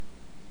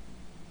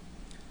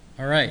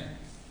All right.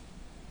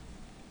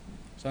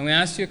 So I'm going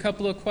to ask you a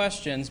couple of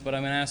questions, but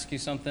I'm going to ask you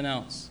something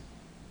else.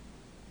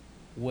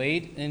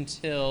 Wait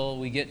until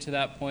we get to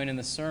that point in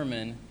the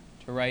sermon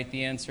to write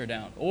the answer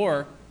down.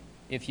 Or,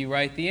 if you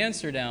write the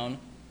answer down,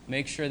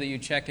 make sure that you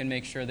check and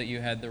make sure that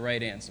you had the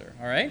right answer.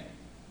 All right?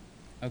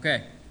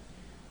 Okay.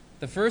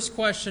 The first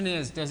question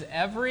is, does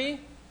every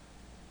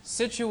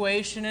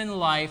situation in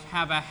life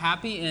have a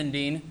happy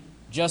ending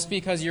just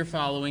because you're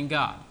following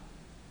God?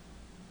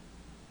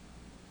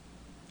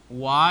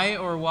 Why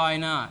or why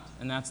not?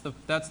 And that's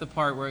the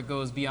part where it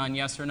goes beyond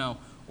yes or no.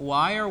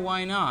 Why or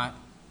why not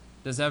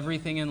does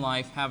everything in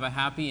life have a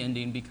happy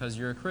ending because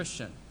you're a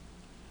Christian?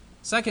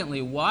 Secondly,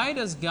 why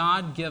does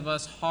God give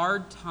us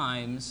hard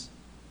times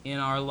in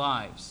our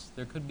lives?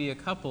 There could be a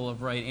couple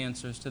of right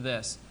answers to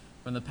this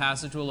from the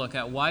passage we'll look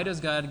at. Why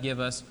does God give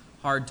us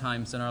hard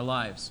times in our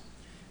lives?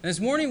 And this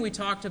morning we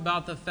talked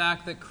about the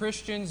fact that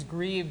Christians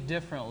grieve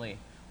differently.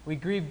 We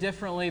grieve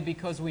differently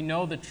because we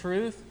know the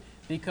truth,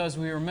 because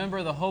we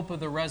remember the hope of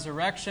the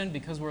resurrection,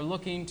 because we're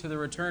looking to the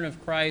return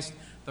of Christ,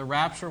 the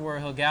rapture where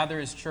He'll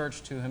gather His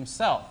church to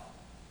Himself.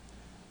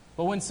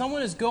 But when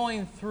someone is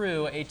going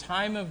through a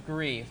time of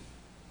grief,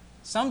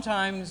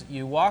 sometimes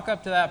you walk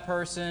up to that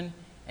person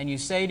and you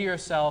say to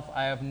yourself,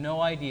 I have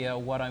no idea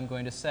what I'm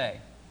going to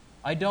say.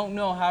 I don't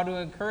know how to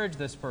encourage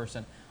this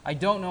person. I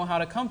don't know how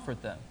to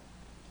comfort them.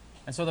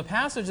 And so the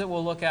passage that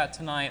we'll look at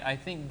tonight, I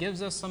think,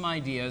 gives us some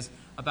ideas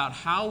about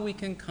how we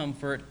can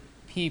comfort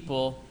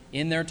people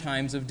in their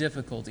times of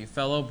difficulty,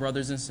 fellow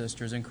brothers and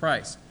sisters in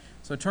Christ.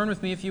 So turn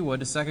with me, if you would,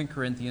 to 2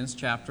 Corinthians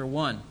chapter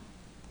 1.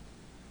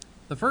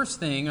 The first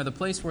thing, or the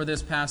place where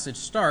this passage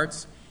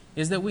starts,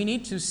 is that we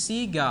need to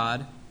see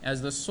God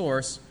as the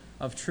source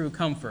of true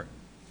comfort.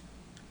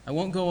 I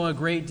won't go a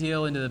great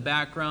deal into the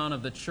background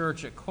of the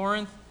church at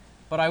Corinth,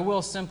 but I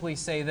will simply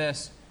say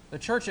this. The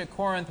church at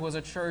Corinth was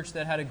a church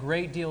that had a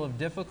great deal of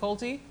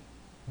difficulty,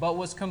 but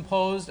was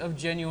composed of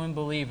genuine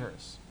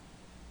believers.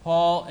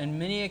 Paul, on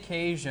many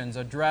occasions,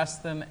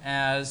 addressed them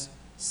as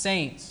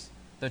saints,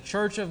 the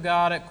church of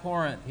God at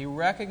Corinth. He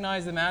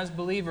recognized them as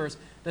believers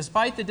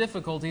despite the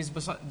difficulties,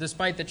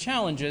 despite the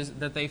challenges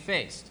that they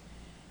faced.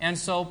 And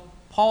so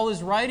Paul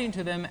is writing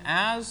to them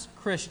as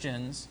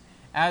Christians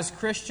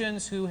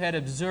who had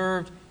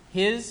observed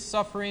his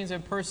sufferings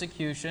and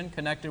persecution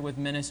connected with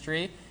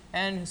ministry,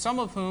 and some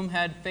of whom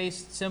had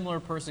faced similar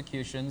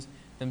persecutions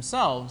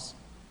themselves.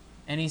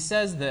 And he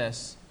says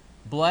this,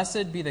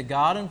 Blessed be the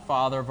God and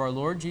Father of our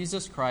Lord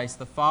Jesus Christ,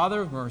 the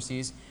Father of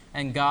mercies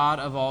and God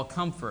of all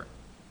comfort.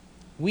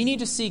 We need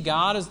to see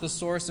God as the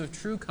source of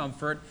true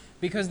comfort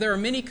because there are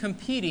many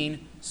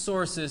competing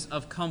sources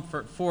of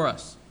comfort for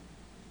us.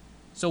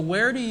 So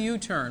where do you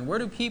turn? Where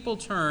do people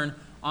turn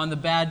on the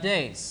bad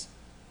days?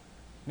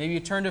 Maybe you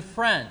turn to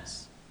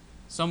friends,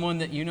 someone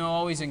that you know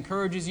always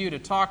encourages you to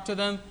talk to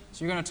them,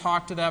 so you're going to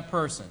talk to that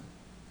person.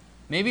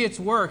 Maybe it's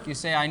work. You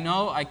say, I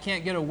know I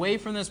can't get away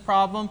from this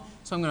problem,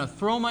 so I'm going to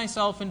throw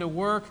myself into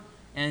work,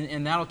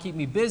 and that'll keep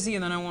me busy,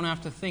 and then I won't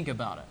have to think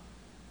about it.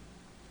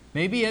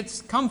 Maybe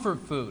it's comfort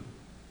food.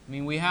 I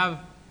mean, we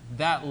have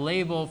that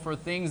label for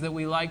things that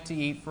we like to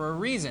eat for a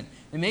reason.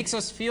 It makes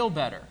us feel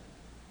better.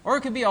 Or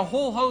it could be a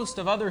whole host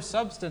of other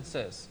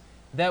substances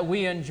that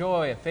we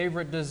enjoy, a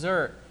favorite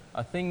dessert,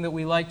 a thing that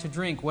we like to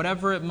drink,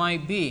 whatever it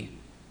might be.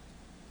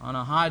 On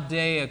a hot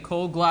day, a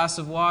cold glass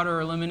of water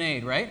or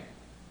lemonade, right?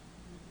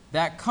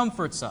 That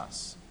comforts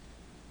us.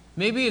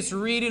 Maybe it's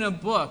reading a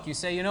book. You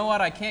say, you know what,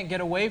 I can't get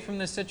away from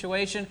this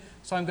situation,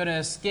 so I'm going to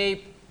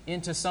escape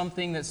into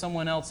something that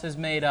someone else has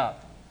made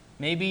up.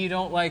 Maybe you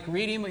don't like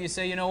reading, but you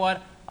say, you know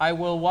what, I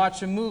will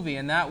watch a movie,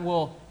 and that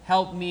will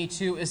help me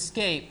to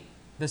escape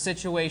the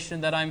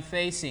situation that I'm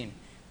facing.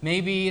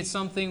 Maybe it's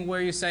something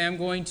where you say, I'm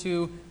going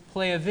to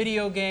play a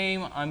video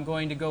game, I'm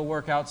going to go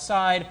work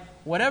outside.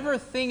 Whatever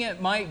thing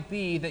it might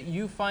be that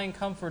you find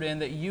comfort in,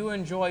 that you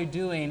enjoy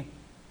doing,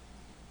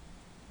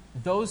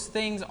 those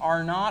things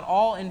are not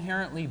all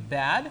inherently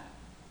bad,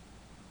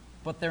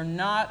 but they're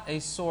not a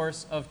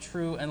source of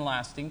true and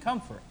lasting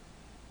comfort.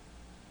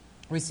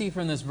 We see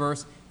from this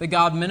verse that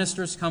God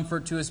ministers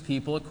comfort to His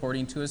people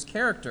according to His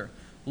character.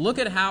 Look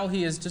at how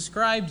He is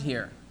described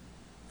here.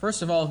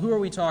 First of all, who are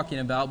we talking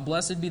about?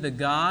 Blessed be the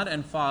God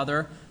and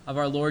Father of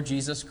our Lord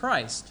Jesus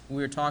Christ.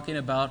 We are talking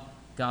about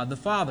God the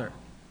Father.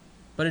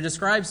 But it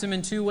describes Him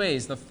in two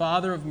ways, the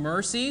Father of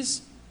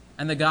mercies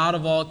and the God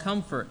of all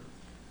comfort.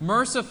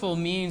 Merciful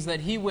means that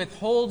He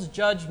withholds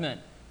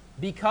judgment.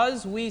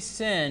 Because we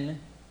sin,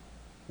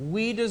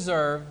 we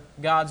deserve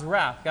God's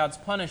wrath, God's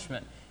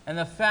punishment. And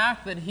the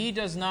fact that He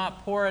does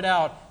not pour it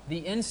out the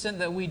instant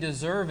that we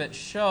deserve it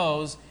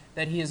shows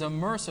that He is a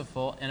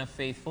merciful and a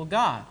faithful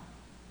God.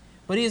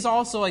 But He is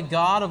also a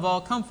God of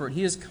all comfort.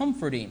 He is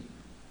comforting.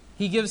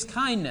 He gives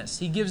kindness.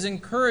 He gives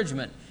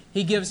encouragement.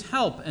 He gives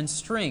help and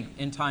strength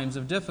in times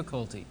of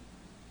difficulty.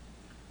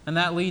 And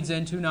that leads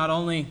into not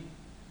only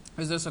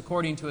is this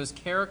according to His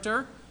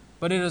character,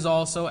 but it is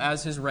also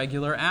as His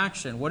regular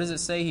action. What does it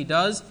say He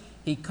does?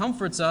 He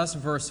comforts us,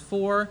 verse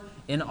 4,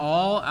 in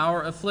all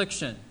our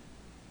affliction.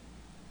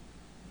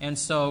 And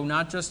so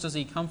not just does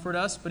He comfort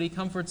us, but He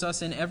comforts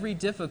us in every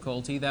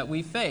difficulty that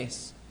we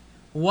face.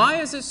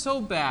 Why is it so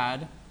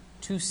bad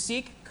to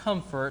seek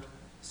comfort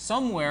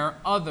somewhere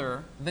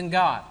other than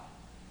God?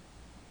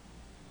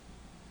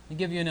 Let me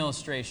give you an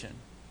illustration.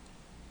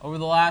 Over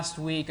the last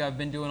week, I've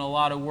been doing a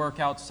lot of work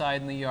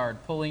outside in the yard,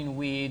 pulling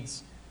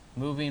weeds,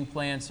 moving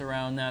plants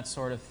around, that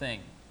sort of thing.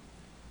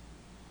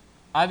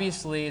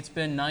 Obviously, it's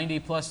been 90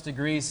 plus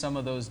degrees some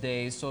of those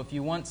days, so if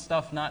you want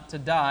stuff not to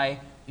die,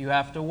 you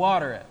have to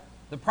water it.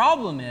 The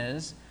problem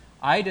is,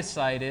 I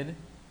decided,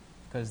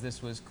 because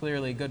this was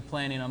clearly good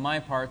planning on my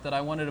part, that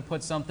I wanted to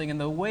put something in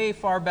the way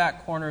far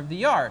back corner of the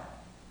yard.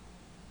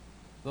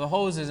 The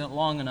hose isn't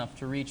long enough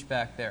to reach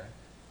back there.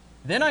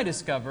 Then I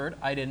discovered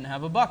I didn't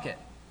have a bucket.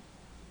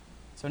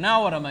 So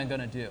now what am I going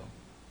to do?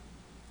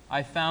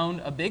 I found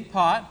a big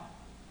pot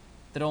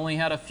that only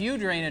had a few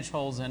drainage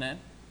holes in it.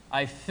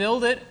 I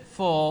filled it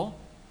full,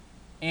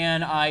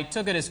 and I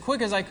took it as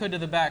quick as I could to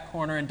the back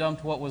corner and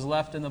dumped what was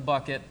left in the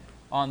bucket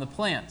on the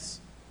plants.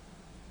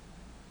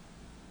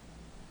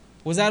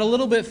 Was that a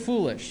little bit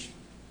foolish?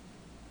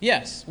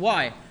 Yes.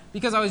 Why?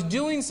 Because I was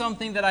doing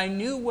something that I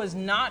knew was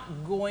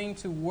not going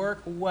to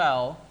work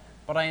well,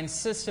 but I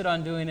insisted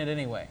on doing it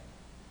anyway.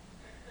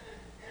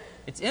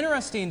 It's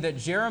interesting that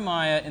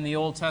Jeremiah in the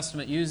Old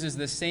Testament uses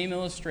this same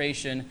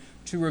illustration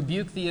to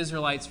rebuke the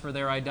Israelites for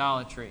their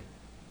idolatry.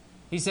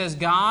 He says,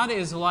 God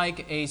is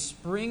like a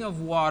spring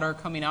of water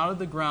coming out of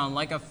the ground,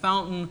 like a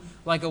fountain,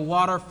 like a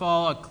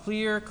waterfall, a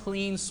clear,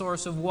 clean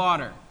source of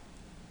water.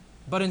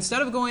 But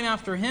instead of going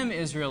after Him,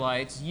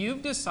 Israelites,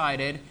 you've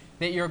decided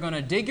that you're going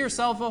to dig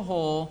yourself a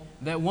hole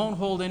that won't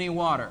hold any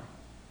water.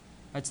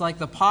 It's like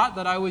the pot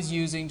that I was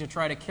using to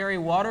try to carry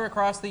water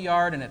across the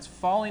yard, and it's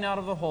falling out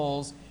of the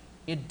holes.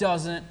 It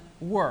doesn't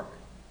work.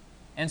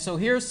 And so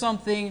here's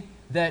something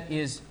that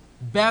is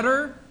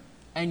better,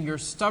 and you're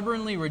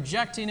stubbornly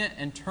rejecting it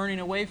and turning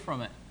away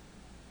from it.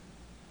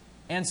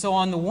 And so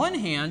on the one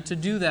hand, to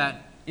do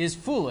that is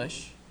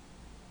foolish.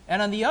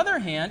 And on the other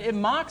hand, it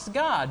mocks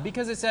God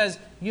because it says,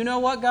 you know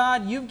what,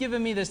 God? You've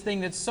given me this thing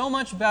that's so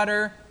much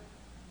better,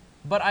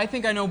 but I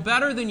think I know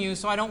better than you,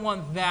 so I don't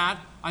want that.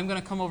 I'm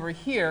going to come over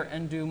here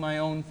and do my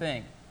own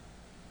thing.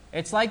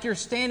 It's like you're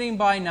standing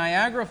by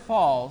Niagara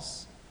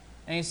Falls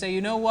and you say,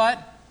 you know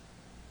what?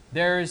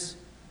 There's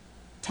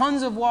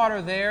tons of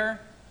water there,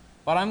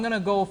 but I'm going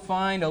to go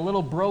find a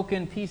little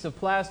broken piece of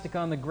plastic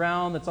on the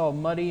ground that's all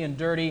muddy and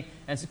dirty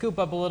and scoop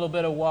up a little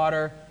bit of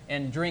water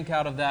and drink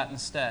out of that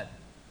instead.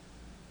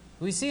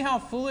 We see how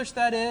foolish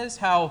that is,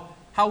 how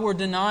we're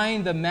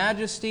denying the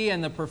majesty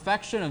and the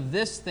perfection of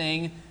this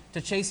thing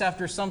to chase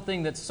after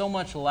something that's so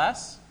much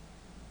less.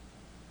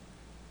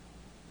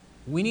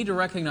 We need to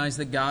recognize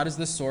that God is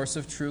the source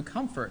of true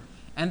comfort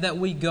and that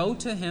we go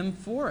to Him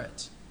for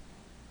it.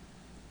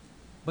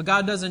 But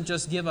God doesn't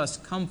just give us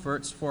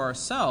comforts for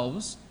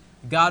ourselves.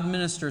 God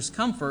ministers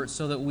comfort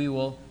so that we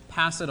will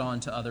pass it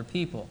on to other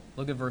people.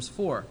 Look at verse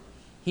 4.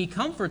 He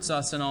comforts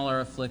us in all our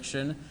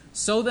affliction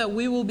so that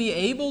we will be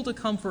able to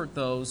comfort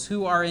those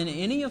who are in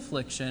any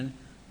affliction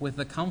with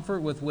the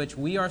comfort with which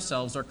we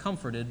ourselves are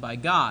comforted by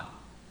God.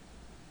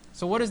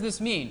 So what does this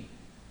mean?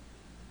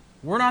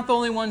 We're not the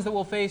only ones that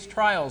will face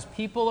trials.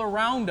 People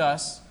around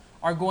us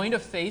are going to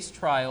face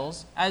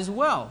trials as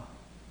well.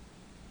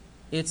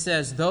 It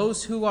says,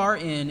 those who are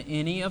in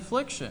any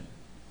affliction.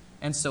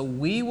 And so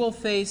we will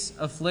face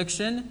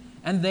affliction,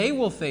 and they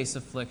will face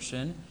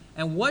affliction.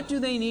 And what do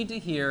they need to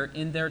hear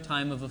in their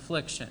time of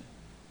affliction?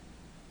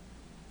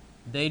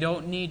 They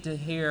don't need to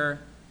hear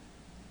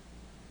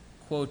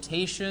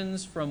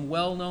quotations from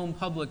well-known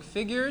public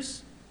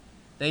figures.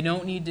 They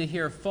don't need to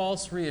hear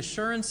false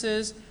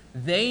reassurances.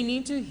 They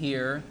need to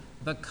hear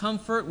the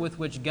comfort with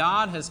which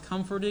God has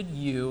comforted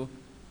you,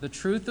 the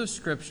truth of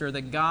Scripture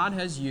that God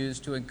has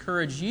used to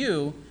encourage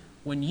you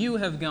when you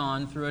have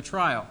gone through a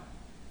trial.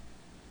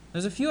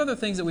 There's a few other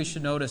things that we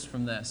should notice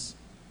from this.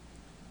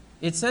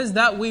 It says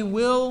that we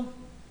will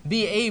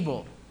be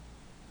able.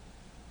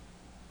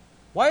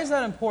 Why is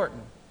that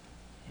important?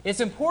 It's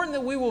important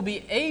that we will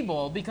be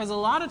able because a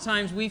lot of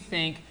times we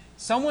think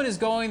someone is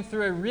going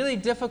through a really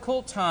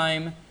difficult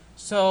time,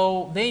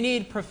 so they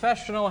need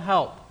professional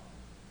help.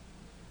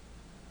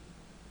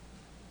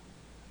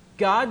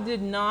 God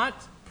did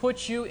not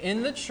put you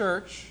in the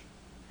church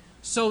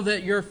so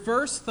that your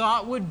first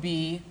thought would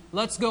be,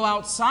 let's go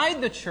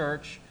outside the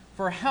church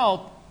for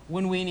help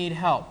when we need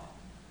help.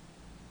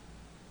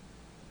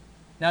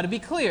 Now, to be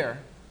clear,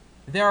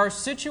 there are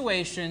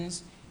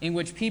situations in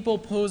which people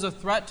pose a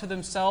threat to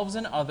themselves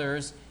and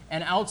others,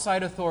 and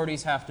outside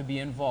authorities have to be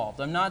involved.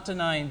 I'm not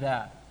denying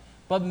that.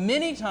 But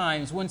many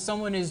times when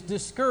someone is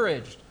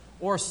discouraged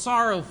or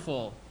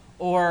sorrowful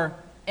or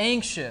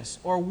anxious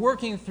or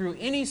working through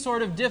any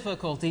sort of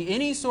difficulty,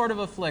 any sort of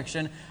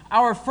affliction,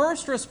 our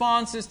first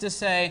response is to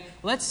say,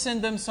 let's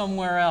send them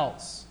somewhere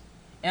else.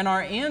 And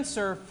our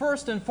answer,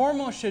 first and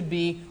foremost, should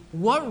be,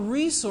 what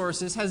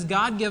resources has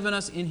God given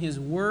us in His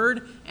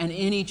Word and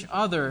in each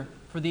other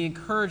for the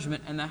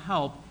encouragement and the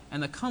help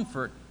and the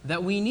comfort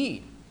that we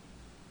need?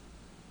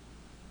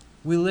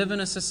 We live in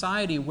a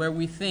society where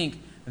we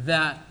think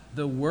that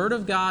the Word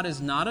of God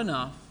is not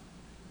enough,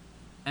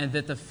 and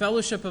that the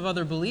fellowship of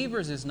other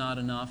believers is not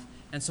enough,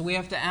 and so we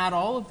have to add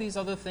all of these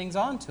other things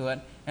onto it.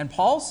 And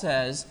Paul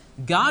says,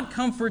 God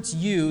comforts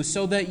you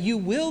so that you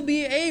will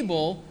be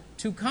able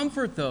to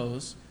comfort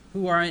those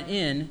who are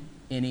in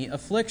any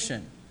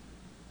affliction.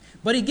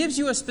 But he gives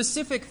you a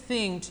specific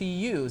thing to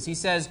use. He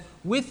says,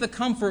 with the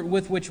comfort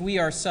with which we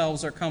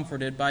ourselves are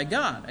comforted by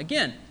God.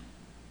 Again,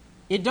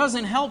 it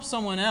doesn't help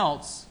someone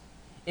else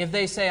if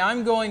they say,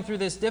 I'm going through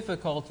this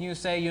difficulty. You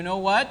say, you know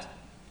what?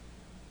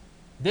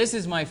 This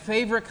is my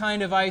favorite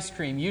kind of ice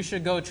cream. You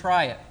should go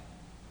try it.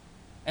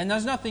 And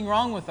there's nothing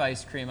wrong with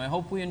ice cream. I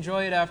hope we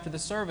enjoy it after the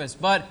service.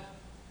 But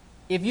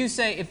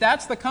if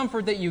that's the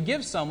comfort that you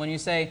give someone, you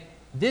say,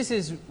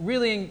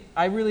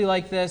 I really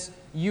like this,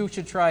 you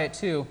should try it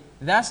too.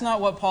 That's not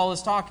what Paul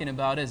is talking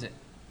about, is it?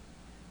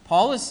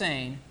 Paul is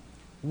saying,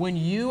 when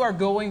you are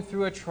going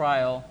through a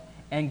trial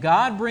and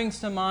God brings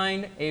to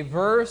mind a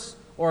verse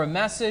or a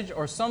message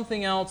or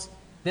something else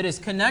that is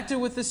connected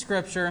with the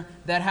Scripture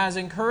that has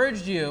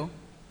encouraged you,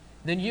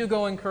 then you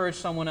go encourage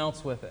someone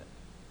else with it.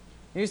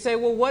 You say,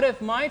 well, what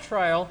if my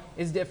trial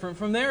is different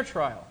from their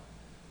trial?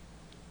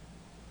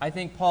 I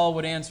think Paul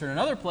would answer in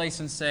another place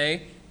and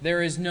say,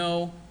 there is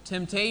no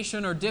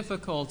temptation or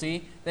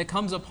difficulty that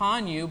comes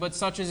upon you, but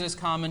such as is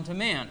common to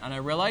man. And I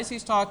realize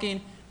he's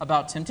talking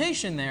about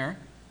temptation there,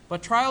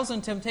 but trials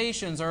and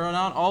temptations are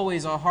not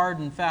always a hard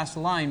and fast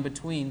line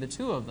between the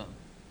two of them.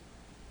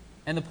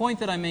 And the point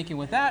that I'm making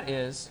with that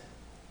is,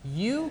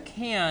 you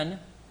can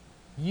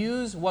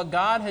use what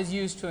God has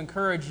used to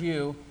encourage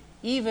you,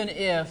 even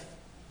if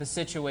the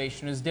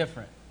situation is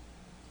different.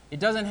 It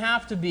doesn't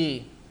have to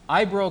be,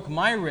 I broke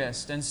my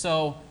wrist, and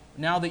so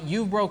now that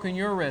you've broken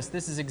your wrist,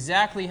 this is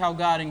exactly how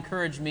God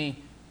encouraged me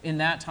in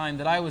that time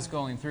that I was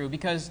going through.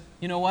 Because,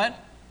 you know what?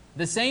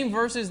 The same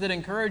verses that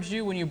encouraged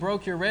you when you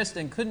broke your wrist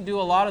and couldn't do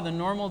a lot of the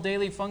normal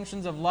daily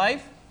functions of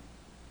life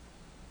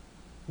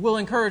will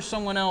encourage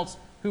someone else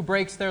who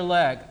breaks their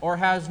leg or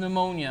has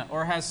pneumonia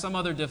or has some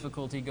other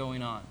difficulty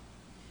going on.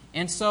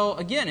 And so,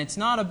 again, it's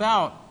not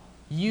about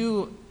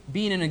you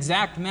being an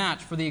exact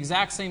match for the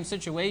exact same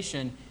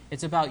situation.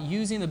 It's about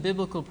using the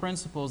biblical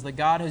principles that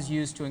God has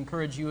used to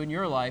encourage you in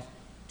your life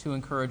to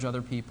encourage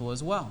other people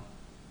as well.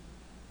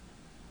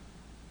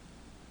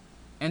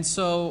 And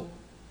so,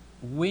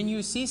 when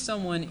you see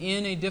someone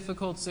in a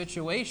difficult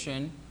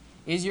situation,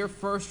 is your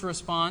first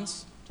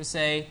response to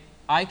say,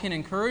 I can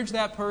encourage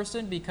that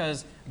person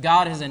because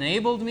God has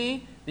enabled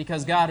me,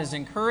 because God has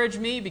encouraged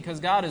me, because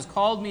God has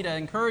called me to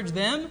encourage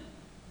them?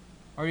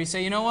 Or do you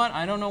say, you know what,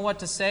 I don't know what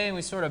to say, and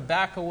we sort of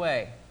back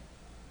away?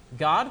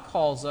 God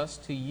calls us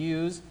to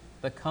use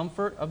the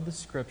comfort of the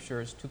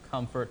Scriptures to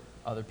comfort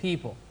other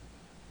people.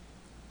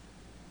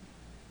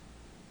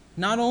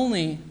 Not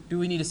only do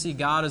we need to see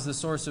God as the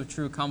source of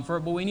true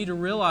comfort, but we need to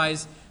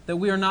realize that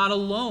we are not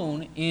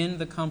alone in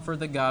the comfort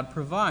that God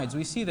provides.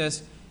 We see this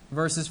in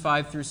verses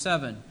 5 through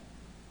 7.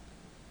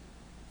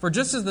 For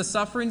just as the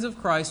sufferings of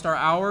Christ are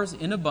ours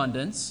in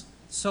abundance,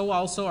 so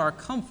also our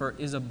comfort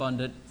is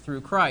abundant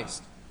through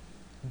Christ.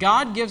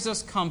 God gives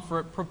us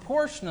comfort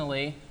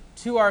proportionally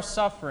to our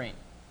suffering.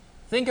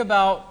 Think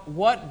about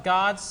what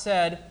God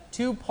said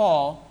to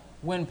Paul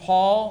when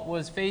Paul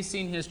was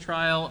facing his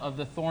trial of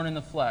the thorn in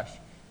the flesh.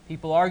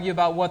 People argue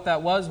about what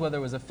that was, whether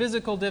it was a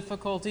physical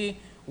difficulty,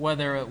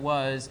 whether it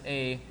was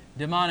a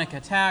demonic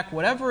attack,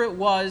 whatever it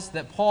was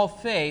that Paul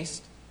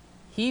faced,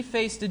 he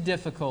faced a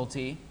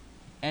difficulty,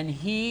 and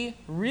he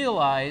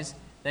realized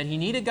that he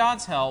needed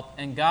God's help,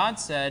 and God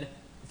said,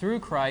 through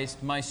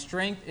Christ, my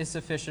strength is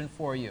sufficient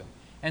for you.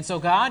 And so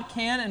God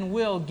can and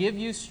will give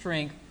you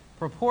strength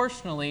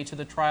proportionally to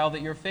the trial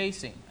that you're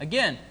facing.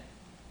 Again,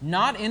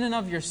 not in and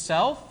of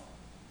yourself,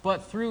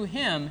 but through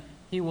Him,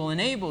 He will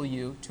enable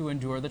you to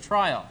endure the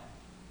trial.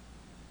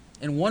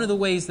 And one of the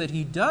ways that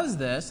He does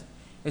this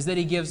is that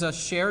He gives us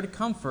shared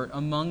comfort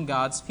among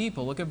God's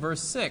people. Look at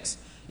verse 6.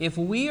 If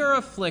we are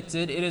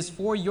afflicted, it is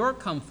for your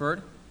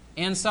comfort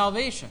and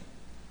salvation.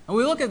 And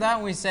we look at that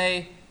and we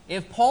say,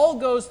 if Paul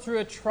goes through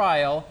a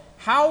trial,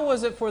 how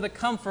was it for the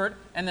comfort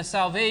and the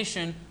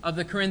salvation of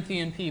the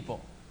Corinthian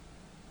people?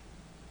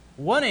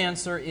 One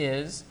answer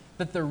is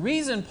that the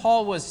reason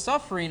Paul was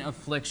suffering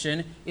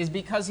affliction is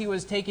because he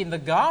was taking the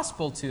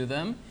gospel to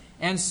them,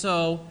 and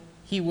so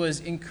he was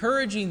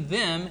encouraging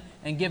them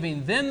and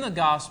giving them the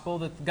gospel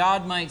that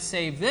God might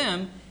save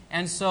them,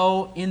 and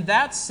so in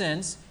that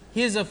sense,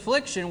 his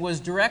affliction was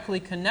directly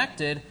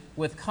connected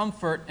with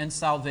comfort and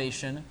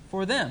salvation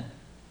for them.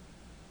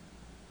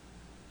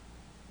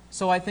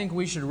 So I think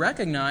we should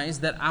recognize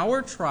that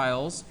our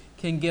trials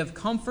can give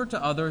comfort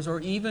to others or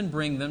even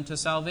bring them to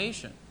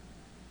salvation.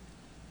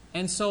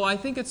 And so I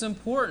think it's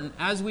important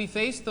as we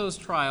face those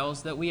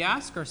trials that we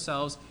ask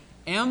ourselves,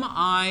 am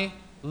I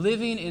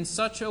living in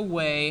such a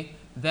way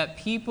that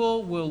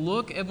people will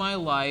look at my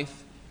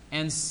life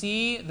and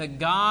see that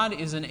God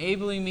is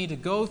enabling me to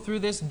go through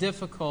this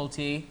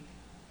difficulty,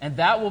 and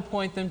that will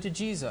point them to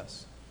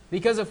Jesus?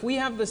 Because if we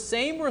have the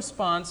same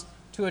response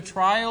to a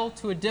trial,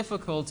 to a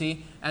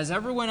difficulty, as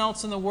everyone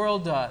else in the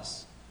world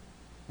does,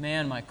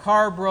 man, my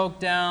car broke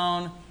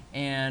down,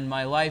 and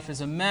my life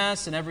is a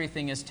mess and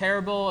everything is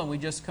terrible and we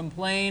just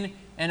complain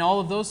and all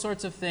of those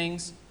sorts of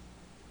things,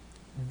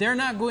 they're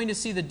not going to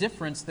see the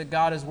difference that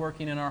God is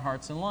working in our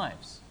hearts and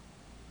lives.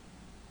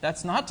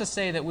 That's not to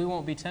say that we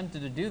won't be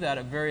tempted to do that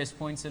at various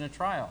points in a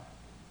trial.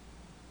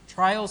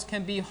 Trials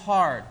can be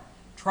hard.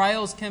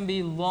 Trials can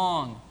be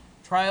long.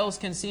 Trials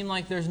can seem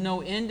like there's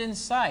no end in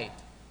sight.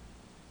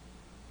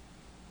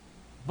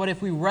 But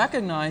if we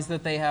recognize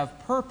that they have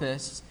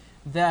purpose,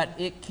 that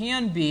it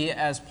can be,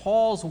 as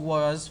Paul's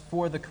was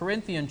for the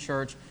Corinthian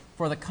church,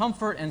 for the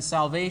comfort and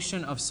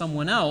salvation of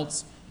someone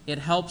else, it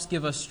helps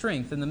give us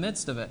strength in the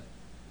midst of it.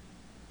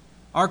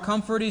 Our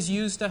comfort is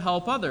used to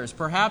help others.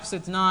 Perhaps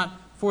it's not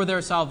for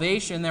their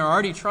salvation. They're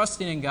already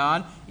trusting in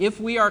God. If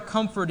we are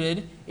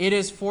comforted, it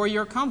is for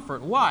your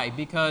comfort. Why?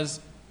 Because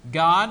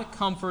God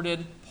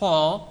comforted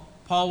Paul.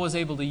 Paul was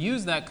able to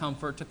use that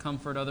comfort to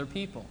comfort other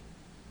people.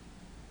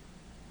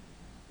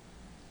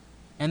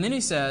 And then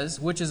he says,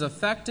 which is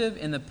effective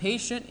in the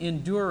patient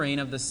enduring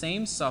of the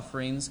same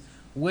sufferings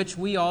which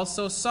we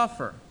also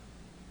suffer.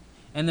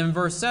 And then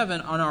verse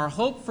 7, and our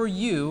hope for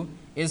you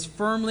is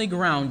firmly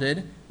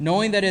grounded,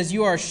 knowing that as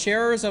you are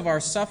sharers of our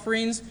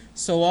sufferings,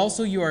 so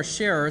also you are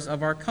sharers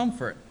of our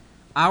comfort.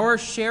 Our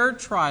shared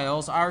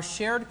trials, our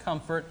shared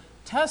comfort,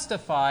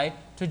 testify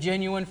to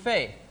genuine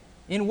faith.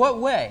 In what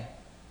way?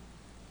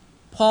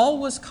 Paul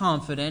was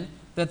confident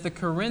that the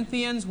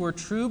Corinthians were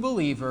true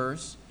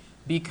believers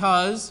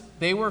because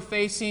they were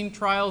facing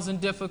trials and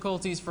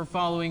difficulties for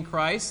following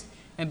Christ,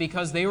 and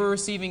because they were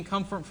receiving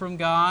comfort from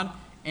God,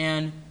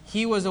 and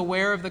he was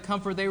aware of the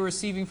comfort they were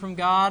receiving from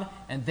God,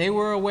 and they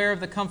were aware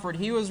of the comfort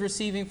he was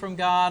receiving from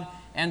God.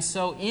 And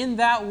so in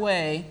that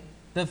way,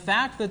 the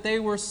fact that they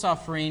were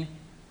suffering,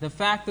 the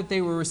fact that they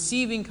were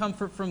receiving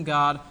comfort from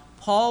God,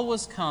 Paul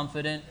was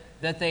confident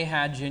that they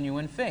had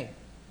genuine faith.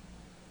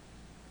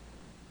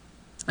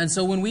 And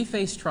so when we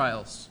face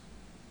trials,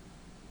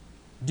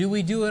 do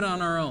we do it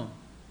on our own?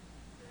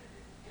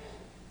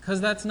 Because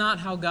that's not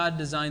how God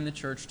designed the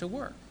church to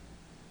work.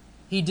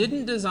 He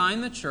didn't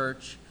design the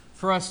church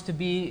for us to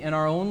be in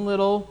our own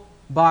little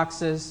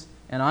boxes,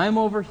 and I'm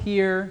over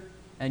here,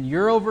 and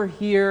you're over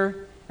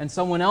here, and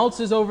someone else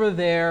is over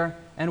there,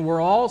 and we're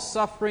all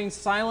suffering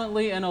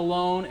silently and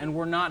alone, and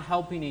we're not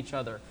helping each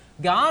other.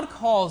 God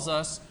calls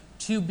us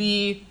to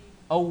be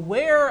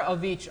aware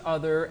of each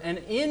other and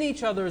in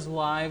each other's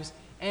lives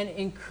and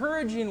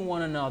encouraging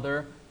one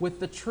another with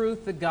the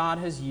truth that God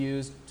has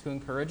used to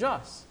encourage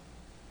us.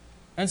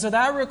 And so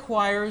that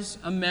requires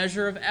a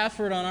measure of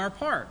effort on our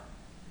part,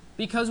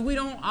 because we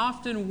don't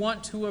often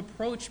want to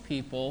approach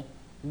people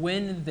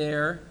when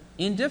they're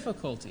in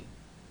difficulty.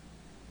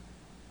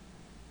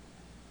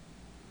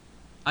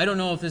 I don't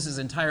know if this is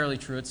entirely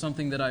true. It's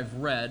something that I've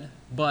read,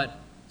 but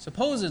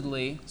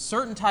supposedly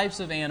certain types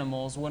of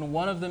animals, when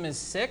one of them is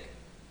sick,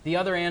 the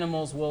other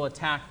animals will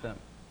attack them.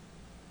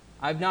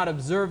 I've not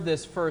observed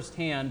this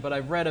firsthand, but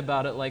I've read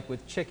about it, like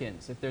with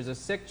chickens. If there's a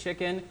sick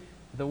chicken,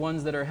 the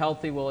ones that are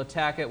healthy will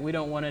attack it. We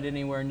don't want it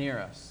anywhere near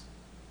us.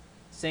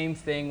 Same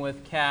thing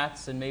with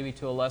cats and maybe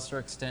to a lesser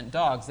extent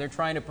dogs. They're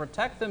trying to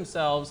protect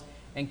themselves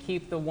and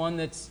keep the one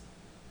that's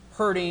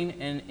hurting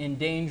and in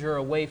danger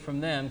away from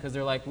them, because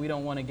they're like, we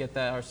don't want to get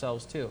that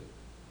ourselves too.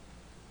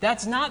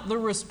 That's not the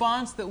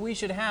response that we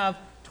should have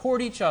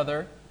toward each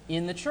other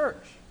in the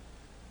church.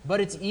 But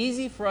it's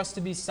easy for us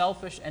to be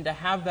selfish and to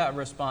have that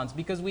response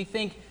because we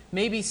think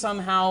maybe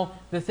somehow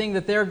the thing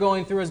that they're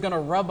going through is going to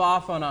rub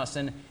off on us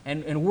and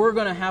we're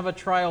going to have a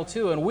trial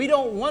too. And we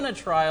don't want a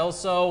trial,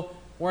 so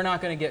we're not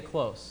going to get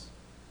close.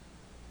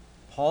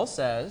 Paul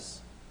says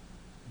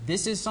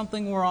this is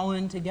something we're all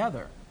in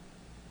together.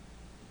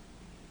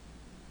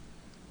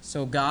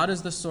 So God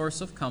is the source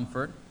of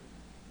comfort.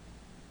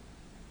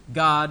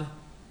 God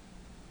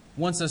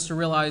wants us to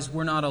realize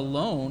we're not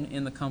alone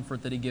in the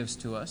comfort that He gives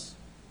to us.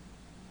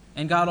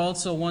 And God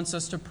also wants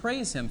us to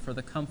praise Him for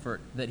the comfort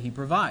that He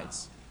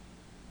provides.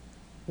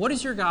 What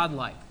is your God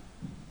like?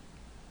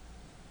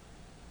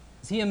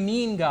 Is He a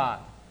mean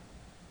God?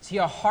 Is He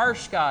a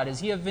harsh God?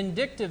 Is He a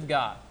vindictive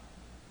God?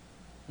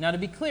 Now, to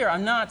be clear,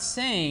 I'm not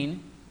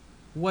saying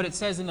what it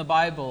says in the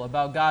Bible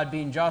about God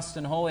being just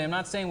and holy. I'm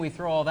not saying we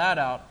throw all that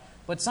out.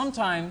 But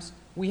sometimes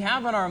we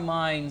have in our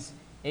minds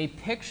a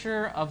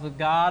picture of the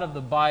God of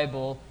the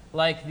Bible,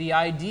 like the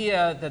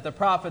idea that the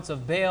prophets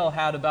of Baal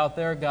had about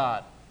their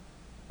God.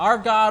 Our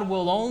God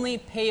will only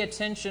pay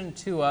attention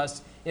to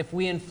us if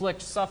we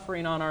inflict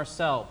suffering on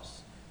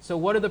ourselves. So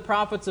what did the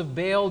prophets of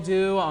Baal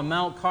do on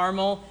Mount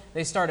Carmel?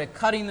 They started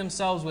cutting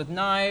themselves with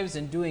knives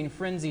and doing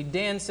frenzied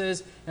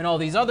dances and all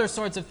these other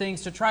sorts of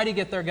things to try to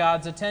get their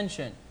God's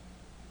attention.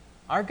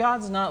 Our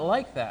God's not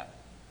like that.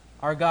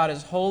 Our God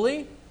is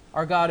holy.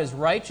 Our God is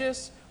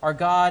righteous. Our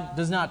God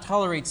does not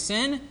tolerate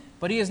sin,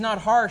 but He is not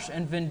harsh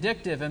and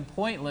vindictive and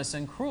pointless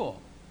and cruel.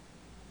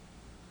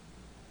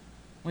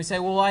 We say,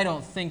 well, I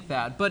don't think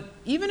that. But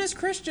even as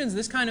Christians,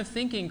 this kind of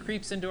thinking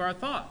creeps into our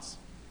thoughts.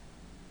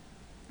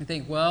 We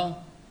think,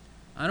 well,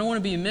 I don't want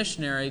to be a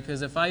missionary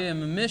because if I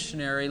am a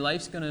missionary,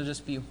 life's going to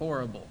just be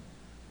horrible.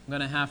 I'm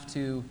going to have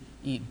to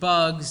eat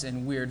bugs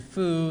and weird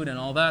food and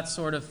all that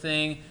sort of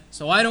thing,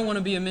 so I don't want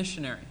to be a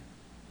missionary.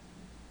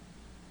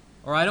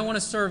 Or I don't want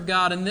to serve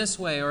God in this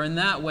way or in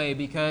that way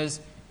because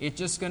it's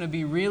just going to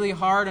be really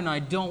hard and I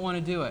don't want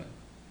to do it.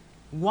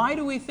 Why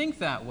do we think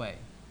that way?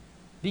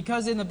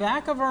 Because in the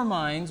back of our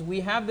minds,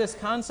 we have this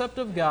concept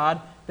of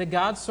God that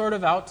God's sort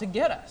of out to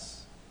get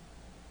us.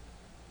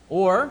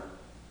 Or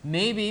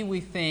maybe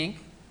we think,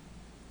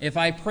 if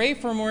I pray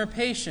for more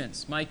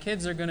patience, my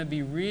kids are going to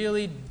be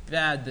really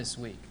bad this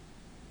week.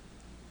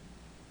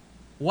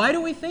 Why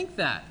do we think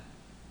that?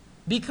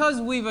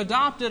 Because we've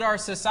adopted our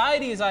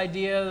society's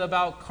idea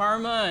about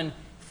karma and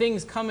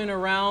things coming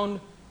around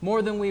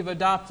more than we've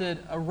adopted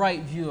a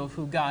right view of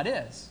who God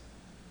is.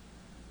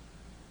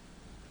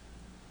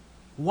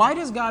 Why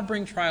does God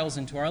bring trials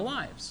into our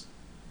lives?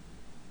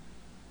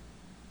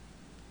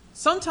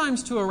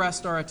 Sometimes to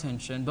arrest our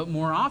attention, but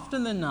more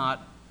often than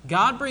not,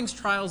 God brings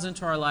trials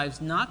into our lives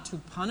not to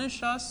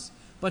punish us,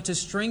 but to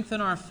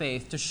strengthen our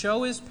faith, to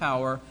show His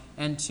power,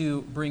 and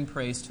to bring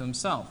praise to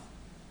Himself.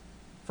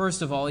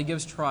 First of all, He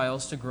gives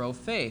trials to grow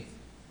faith.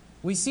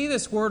 We see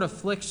this word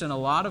affliction a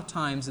lot of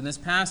times in this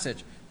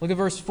passage. Look at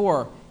verse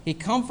 4. He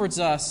comforts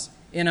us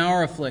in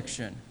our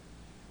affliction,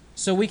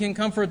 so we can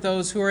comfort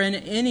those who are in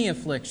any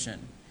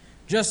affliction,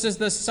 just as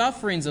the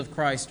sufferings of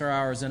Christ are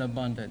ours in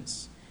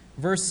abundance.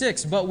 Verse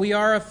 6, but we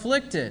are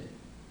afflicted.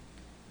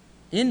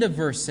 Into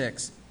verse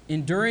 6,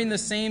 enduring the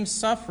same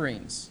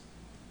sufferings.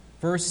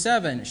 Verse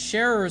 7,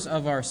 sharers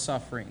of our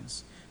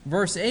sufferings.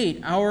 Verse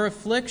 8, our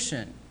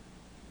affliction.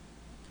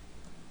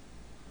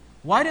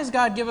 Why does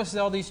God give us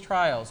all these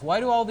trials? Why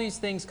do all these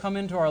things come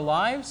into our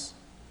lives?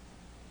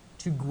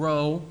 To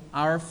grow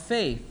our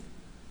faith.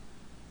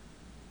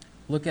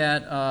 Look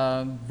at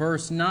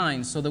verse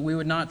 9, so that we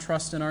would not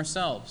trust in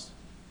ourselves.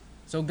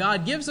 So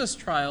God gives us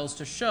trials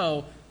to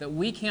show that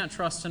we can't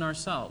trust in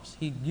ourselves.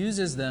 He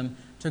uses them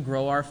to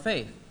grow our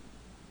faith.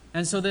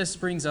 And so this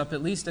brings up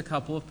at least a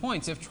couple of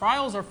points. If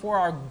trials are for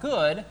our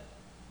good,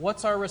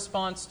 what's our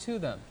response to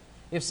them?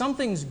 If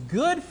something's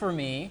good for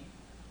me,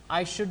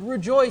 I should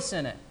rejoice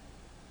in it.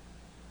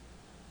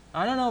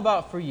 I don't know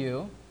about for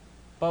you,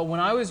 but when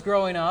I was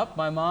growing up,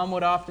 my mom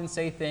would often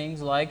say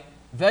things like,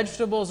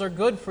 vegetables are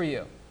good for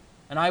you,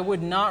 and I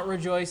would not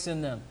rejoice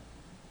in them.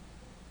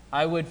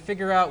 I would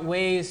figure out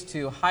ways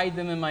to hide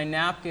them in my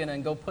napkin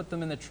and go put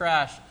them in the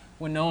trash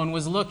when no one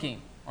was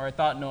looking, or I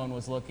thought no one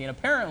was looking.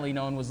 Apparently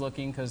no one was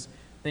looking because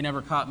they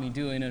never caught me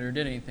doing it or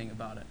did anything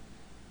about it.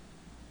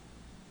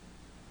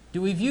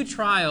 Do we view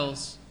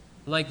trials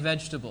like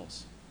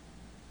vegetables?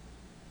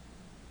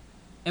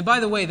 And by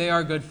the way, they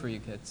are good for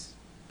you, kids,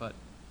 but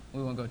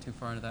we won't go too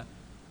far into that.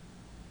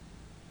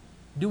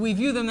 Do we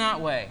view them that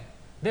way?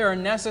 They're a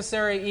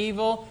necessary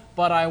evil,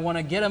 but I want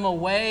to get them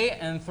away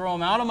and throw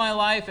them out of my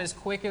life as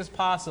quick as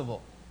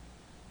possible.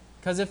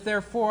 Because if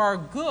they're for our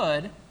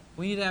good,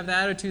 we need to have the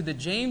attitude that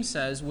James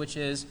says, which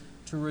is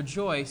to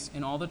rejoice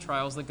in all the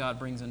trials that God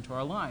brings into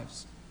our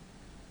lives.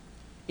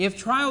 If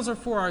trials are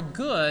for our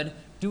good,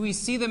 do we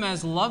see them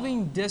as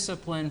loving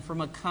discipline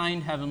from a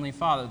kind Heavenly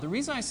Father? The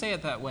reason I say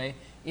it that way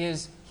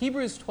is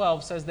Hebrews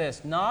 12 says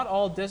this, not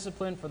all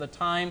discipline for the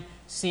time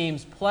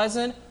seems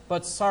pleasant,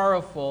 but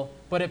sorrowful,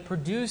 but it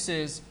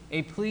produces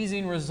a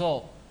pleasing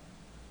result.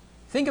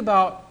 Think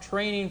about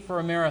training for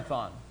a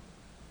marathon.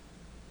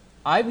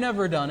 I've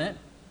never done it.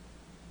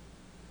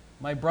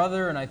 My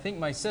brother and I think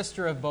my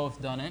sister have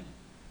both done it.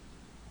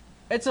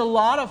 It's a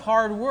lot of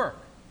hard work.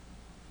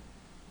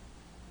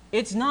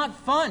 It's not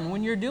fun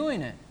when you're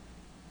doing it.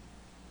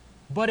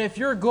 But if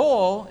your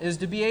goal is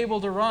to be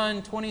able to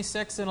run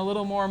 26 and a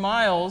little more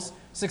miles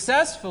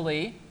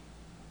successfully,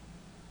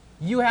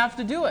 you have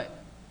to do it.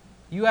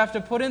 You have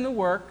to put in the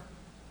work,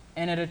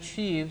 and it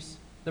achieves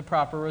the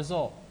proper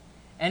result.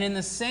 And in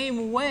the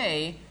same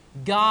way,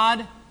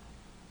 God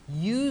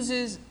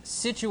uses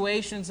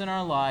situations in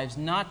our lives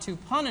not to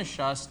punish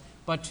us,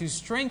 but to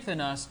strengthen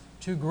us,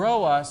 to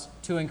grow us,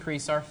 to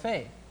increase our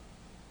faith.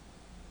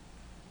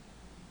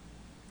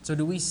 So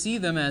do we see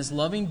them as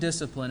loving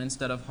discipline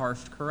instead of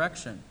harsh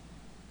correction?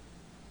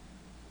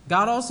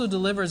 God also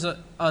delivers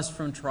us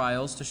from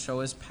trials to show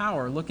His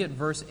power. Look at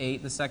verse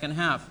 8, the second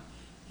half.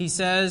 He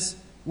says,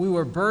 we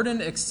were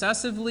burdened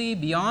excessively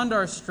beyond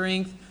our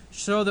strength,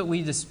 so that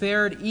we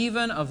despaired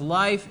even of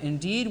life.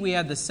 Indeed, we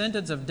had the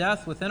sentence of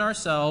death within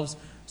ourselves,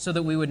 so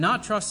that we would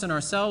not trust in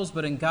ourselves,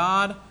 but in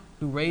God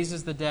who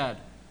raises the dead.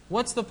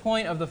 What's the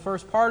point of the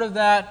first part of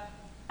that?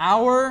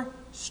 Our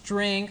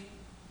strength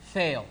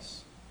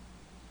fails.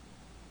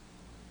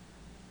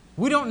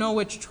 We don't know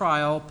which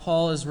trial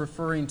Paul is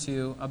referring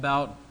to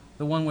about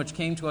the one which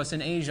came to us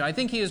in Asia. I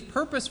think he is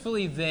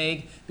purposefully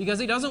vague because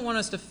he doesn't want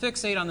us to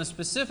fixate on the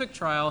specific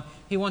trial.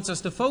 He wants us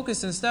to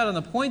focus instead on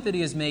the point that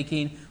he is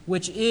making,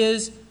 which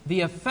is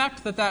the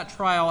effect that that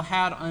trial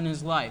had on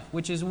his life,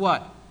 which is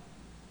what?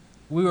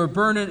 We were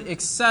burdened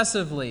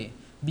excessively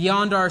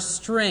beyond our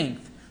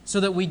strength, so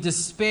that we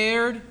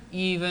despaired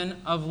even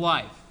of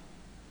life.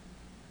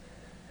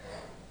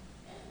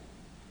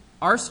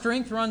 Our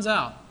strength runs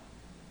out.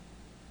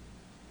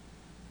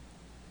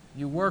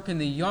 You work in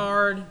the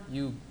yard,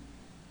 you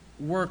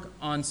work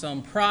on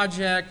some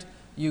project,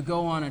 you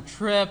go on a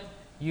trip,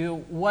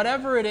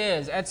 whatever it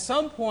is, at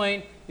some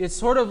point, it's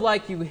sort of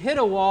like you hit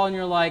a wall and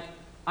you're like,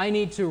 I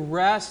need to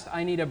rest,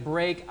 I need a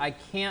break, I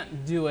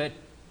can't do it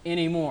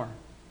anymore.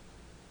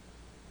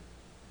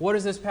 What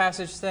does this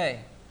passage say?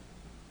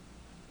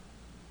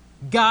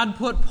 God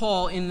put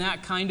Paul in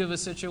that kind of a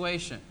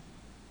situation.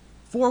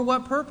 For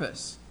what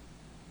purpose?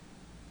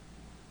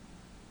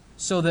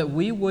 So that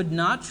we would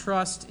not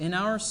trust in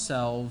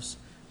ourselves,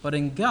 but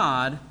in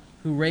God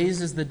who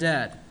raises the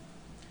dead.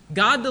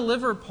 God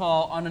delivered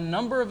Paul on a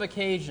number of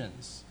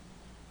occasions.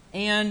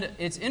 And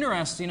it's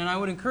interesting, and I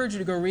would encourage you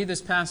to go read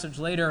this passage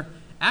later.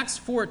 Acts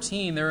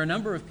 14, there are a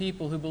number of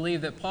people who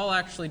believe that Paul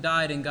actually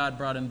died and God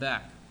brought him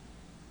back.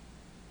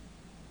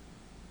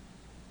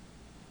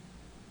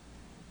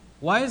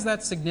 Why is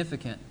that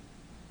significant?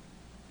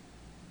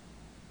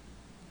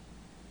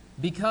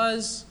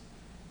 Because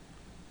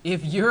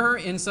if you're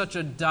in such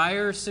a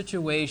dire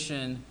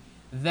situation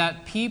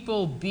that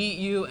people beat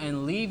you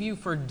and leave you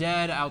for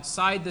dead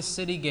outside the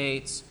city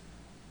gates,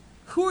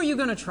 who are you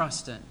going to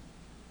trust in?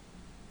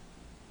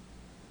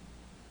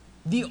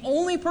 The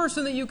only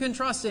person that you can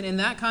trust in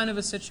that kind of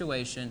a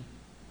situation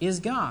is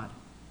God.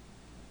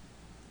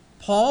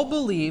 Paul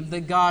believed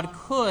that God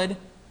could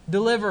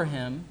deliver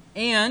him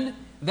and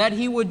that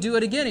he would do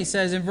it again. He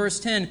says in verse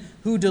 10,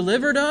 who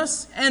delivered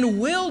us and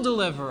will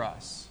deliver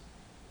us.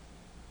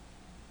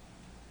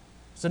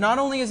 So not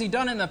only has he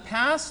done it in the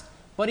past,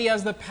 but he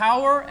has the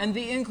power and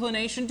the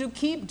inclination to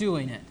keep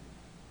doing it.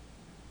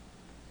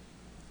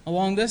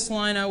 Along this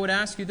line, I would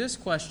ask you this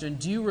question.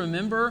 Do you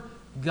remember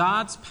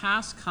God's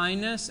past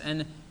kindness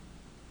and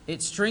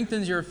it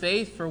strengthens your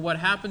faith for what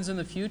happens in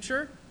the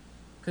future?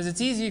 Because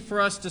it's easy for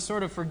us to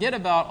sort of forget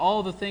about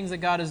all the things that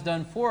God has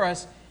done for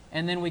us,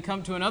 and then we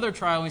come to another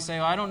trial and we say,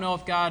 I don't know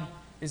if God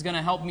is going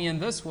to help me in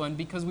this one,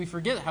 because we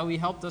forget how He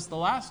helped us the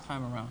last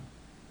time around.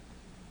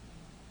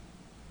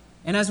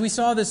 And as we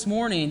saw this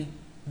morning,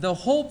 the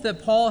hope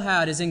that Paul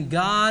had is in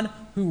God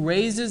who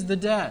raises the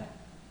dead.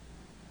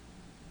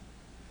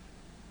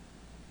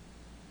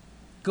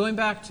 Going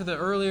back to the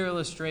earlier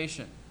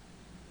illustration,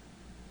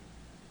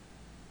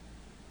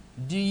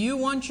 do you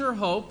want your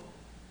hope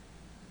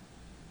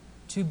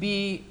to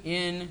be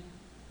in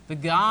the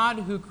God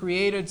who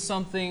created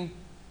something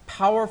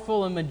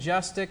powerful and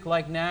majestic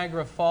like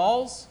Niagara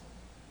Falls,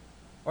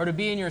 or to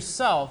be in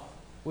yourself,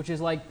 which is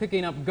like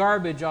picking up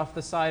garbage off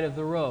the side of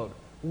the road?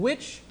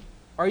 Which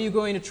are you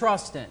going to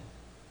trust in?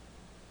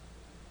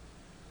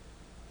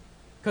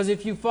 Because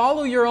if you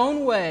follow your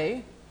own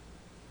way,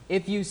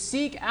 if you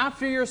seek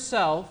after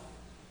yourself,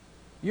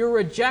 you're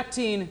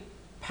rejecting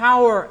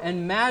power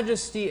and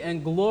majesty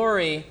and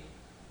glory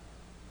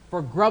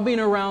for grubbing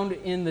around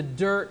in the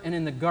dirt and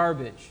in the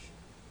garbage.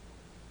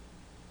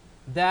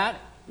 That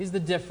is the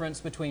difference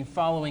between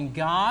following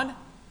God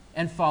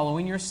and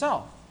following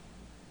yourself.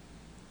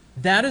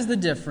 That is the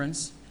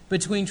difference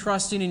between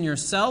trusting in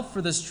yourself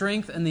for the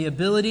strength and the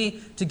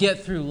ability to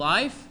get through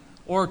life,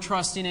 or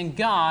trusting in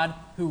God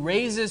who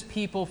raises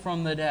people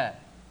from the dead.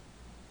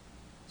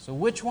 So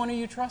which one are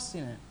you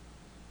trusting in?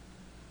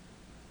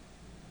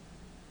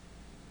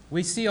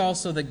 We see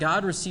also that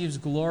God receives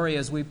glory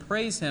as we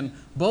praise Him,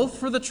 both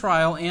for the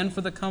trial and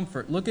for the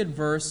comfort. Look at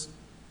verse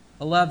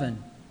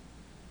 11.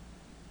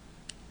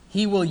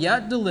 He will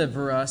yet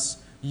deliver us,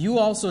 you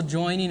also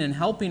joining and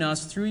helping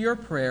us through your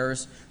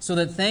prayers, so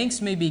that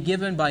thanks may be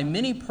given by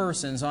many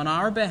persons on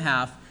our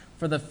behalf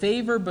for the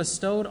favor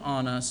bestowed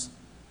on us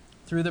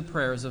through the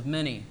prayers of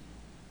many.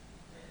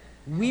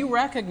 We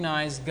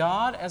recognize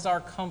God as our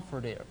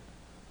comforter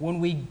when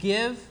we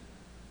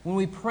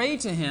pray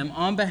to Him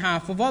on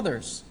behalf of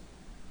others.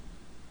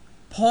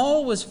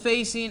 Paul was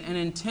facing an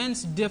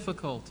intense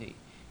difficulty,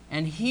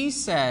 and he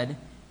said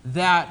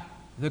that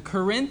the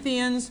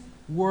Corinthians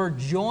were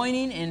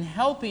joining and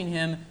helping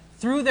him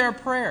through their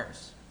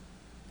prayers.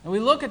 And we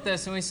look at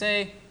this and we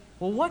say,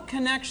 well, what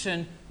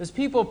connection does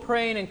people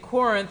praying in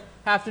Corinth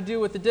have to do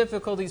with the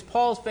difficulties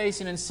Paul's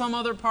facing in some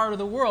other part of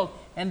the world?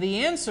 And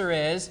the answer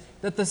is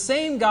that the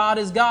same God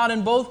is God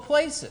in both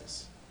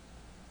places.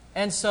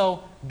 And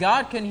so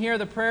God can hear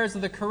the prayers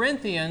of the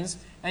Corinthians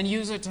and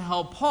use it to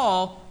help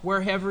Paul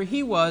wherever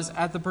he was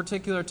at the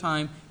particular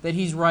time that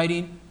he's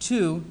writing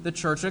to the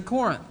church at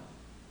Corinth.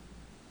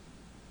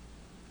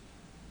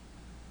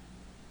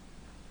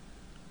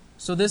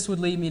 So this would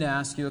lead me to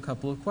ask you a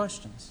couple of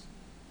questions.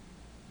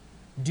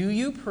 Do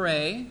you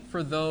pray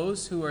for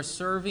those who are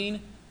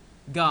serving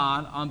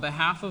God on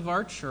behalf of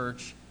our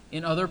church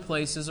in other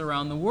places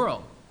around the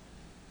world?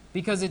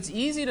 Because it's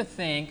easy to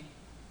think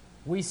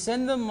we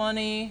send them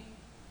money,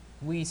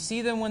 we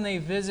see them when they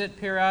visit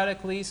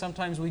periodically,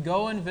 sometimes we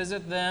go and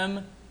visit them,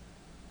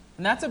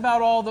 and that's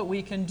about all that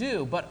we can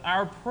do. But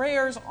our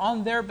prayers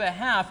on their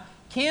behalf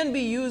can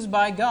be used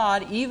by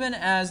God, even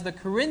as the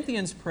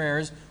Corinthians'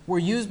 prayers were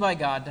used by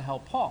God to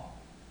help Paul.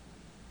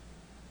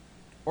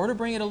 Or to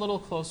bring it a little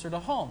closer to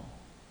home,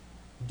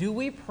 do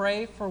we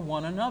pray for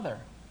one another?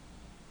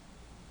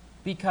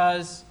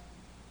 Because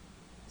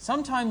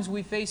sometimes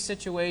we face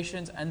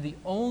situations and the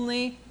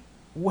only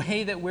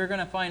way that we're going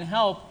to find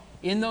help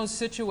in those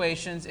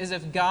situations is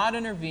if God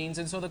intervenes.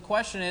 And so the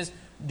question is,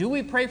 do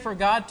we pray for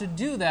God to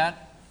do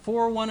that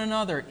for one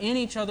another, in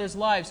each other's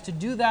lives, to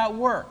do that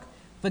work?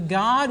 The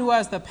God who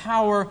has the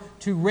power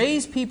to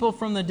raise people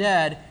from the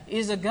dead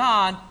is a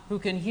God who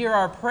can hear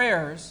our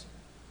prayers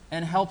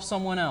and help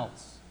someone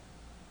else.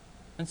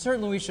 And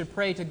certainly we should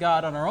pray to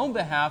God on our own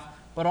behalf,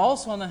 but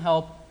also on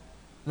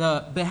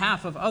the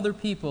behalf of other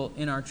people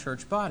in our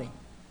church body.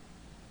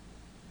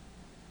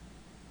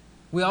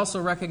 We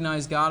also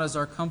recognize God as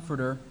our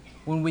comforter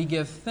when we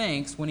give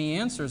thanks when He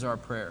answers our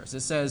prayers.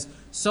 It says,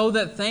 so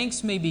that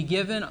thanks may be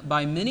given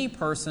by many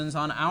persons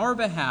on our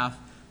behalf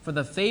for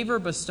the favor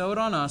bestowed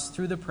on us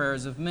through the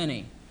prayers of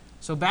many.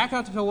 So back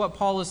up to what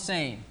Paul is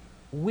saying.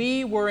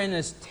 We were in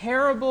this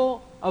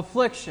terrible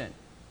affliction.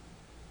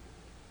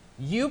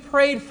 You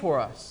prayed for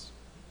us.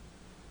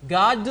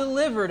 God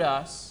delivered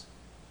us.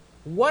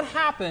 What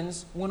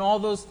happens when all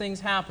those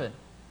things happen?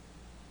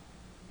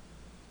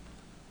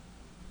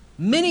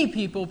 Many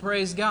people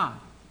praise God.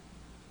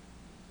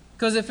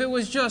 Because if it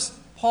was just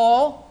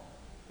Paul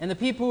and the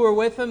people who were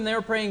with him, they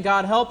were praying,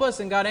 God help us,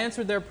 and God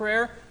answered their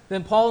prayer,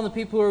 then Paul and the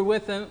people who were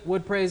with him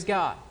would praise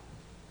God.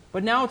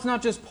 But now it's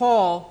not just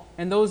Paul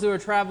and those who are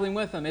traveling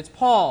with him. It's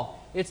Paul.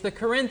 It's the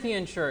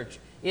Corinthian church.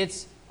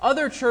 It's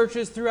other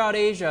churches throughout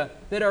Asia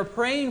that are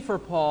praying for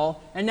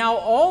Paul, and now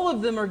all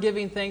of them are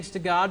giving thanks to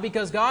God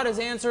because God has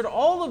answered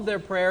all of their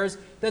prayers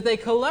that they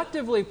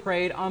collectively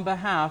prayed on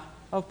behalf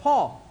of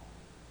Paul.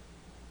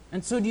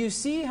 And so do you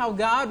see how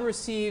God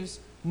receives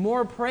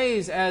more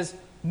praise as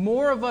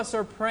more of us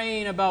are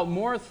praying about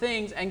more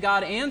things and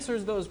God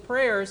answers those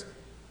prayers?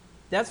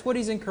 That's what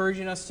He's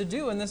encouraging us to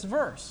do in this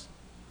verse.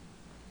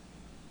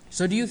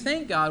 So do you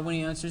thank God when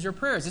He answers your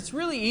prayers? It's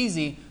really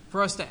easy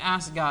for us to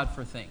ask God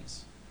for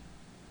things.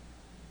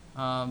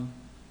 At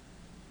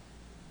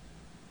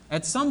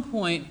some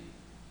point,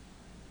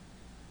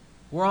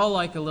 we're all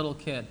like a little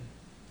kid.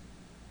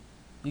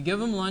 You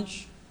give him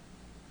lunch.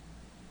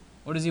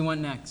 What does he want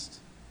next?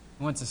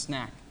 He wants a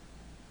snack.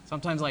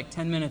 Sometimes like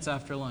 10 minutes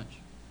after lunch.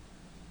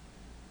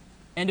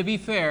 And to be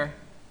fair,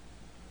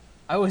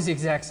 I was the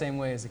exact same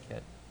way as a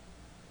kid.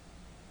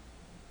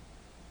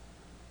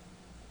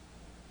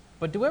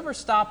 But do we ever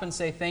stop and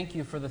say thank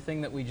you for the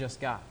thing that we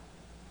just got?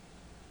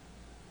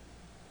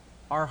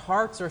 Our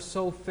hearts are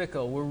so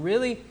fickle.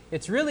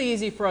 It's really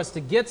easy for us to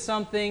get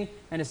something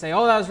and to say,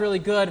 oh, that was really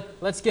good,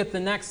 let's get the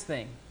next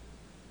thing.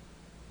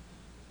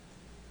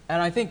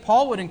 And I think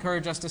Paul would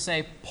encourage us to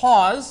say,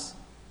 pause,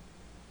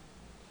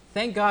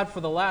 thank God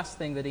for the last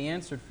thing that He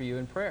answered for you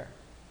in prayer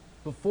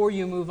before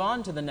you move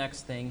on to the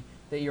next thing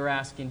that you're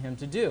asking Him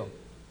to do.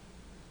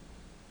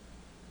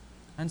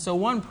 And so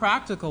one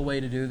practical way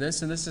to do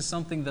this, and this is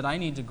something that I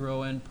need to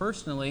grow in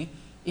personally,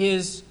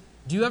 is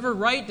do you ever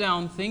write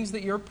down things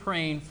that you're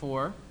praying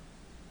for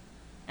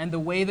and the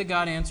way that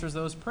God answers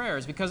those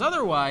prayers? Because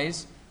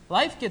otherwise,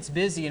 life gets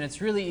busy and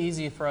it's really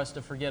easy for us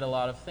to forget a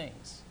lot of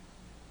things.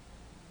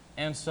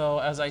 And so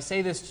as I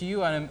say this to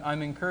you,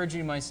 I'm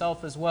encouraging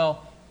myself as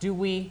well. Do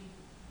we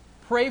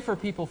pray for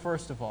people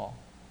first of all?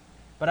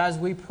 But as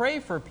we pray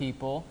for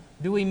people,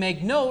 do we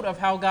make note of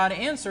how God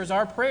answers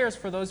our prayers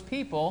for those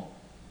people?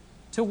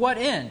 To what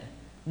end?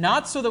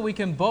 Not so that we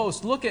can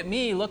boast, look at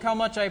me, look how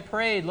much I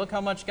prayed, look how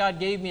much God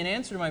gave me an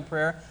answer to my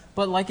prayer,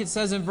 but like it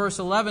says in verse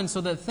 11,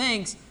 so that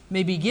thanks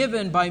may be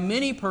given by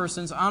many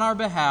persons on our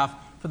behalf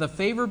for the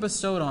favor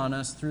bestowed on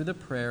us through the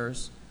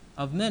prayers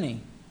of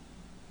many.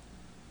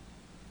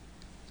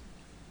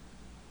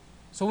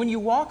 So when you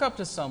walk up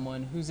to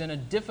someone who's in a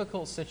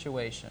difficult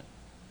situation,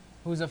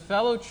 who's a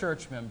fellow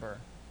church member,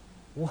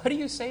 what do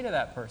you say to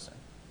that person?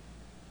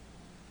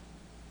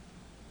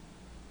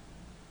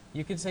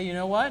 You can say, you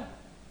know what?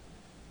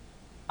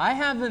 I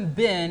haven't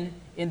been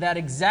in that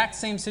exact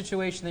same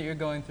situation that you're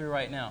going through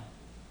right now.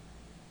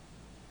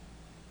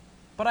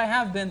 But I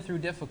have been through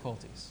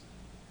difficulties.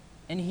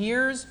 And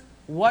here's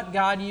what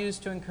God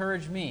used to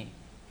encourage me.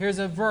 Here's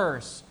a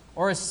verse,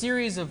 or a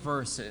series of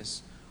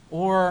verses,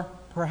 or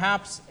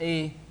perhaps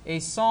a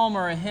psalm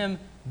or a hymn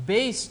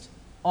based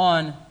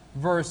on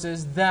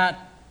verses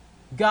that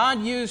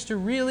God used to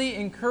really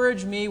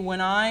encourage me when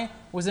I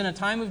was in a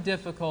time of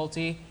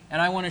difficulty,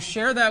 and I want to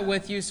share that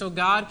with you so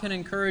God can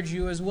encourage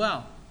you as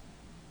well.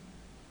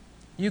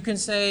 You can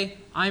say,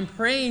 I'm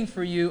praying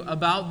for you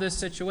about this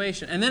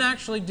situation, and then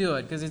actually do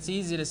it, because it's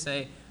easy to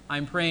say,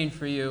 I'm praying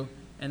for you,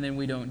 and then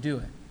we don't do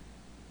it.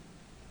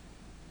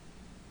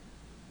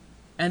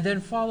 And then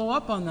follow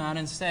up on that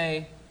and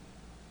say,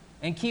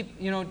 and keep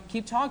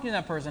talking to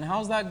that person.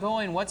 How's that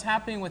going? What's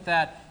happening with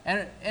that?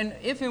 And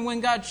if and when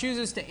God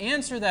chooses to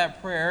answer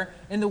that prayer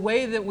in the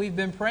way that we've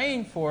been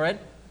praying for it,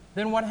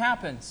 then what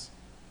happens?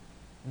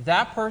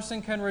 That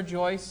person can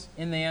rejoice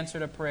in the answer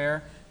to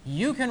prayer.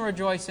 You can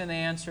rejoice in the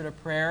answer to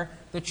prayer.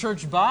 The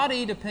church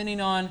body,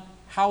 depending on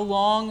how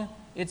long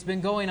it's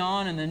been going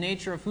on and the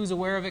nature of who's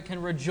aware of it,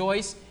 can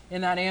rejoice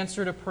in that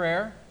answer to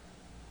prayer.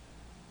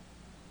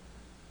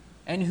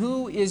 And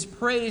who is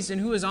praised and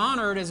who is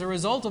honored as a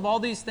result of all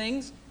these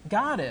things?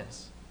 God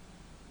is.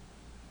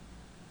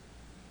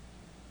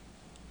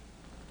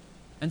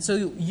 And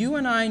so you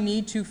and I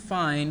need to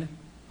find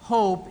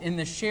hope in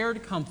the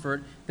shared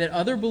comfort that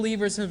other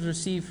believers have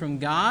received from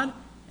God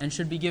and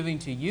should be giving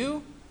to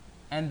you,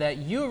 and that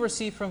you have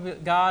received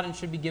from God and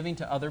should be giving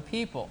to other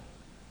people.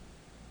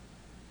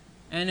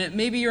 And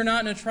maybe you're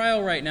not in a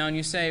trial right now and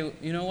you say,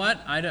 you know what,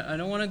 I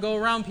don't want to go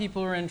around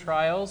people who are in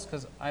trials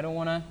because I don't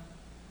want to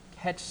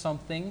catch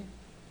something.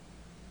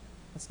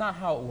 That's not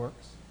how it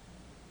works.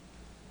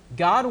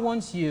 God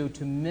wants you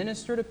to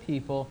minister to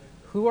people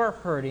who are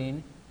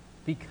hurting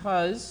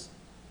because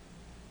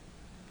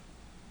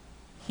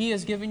He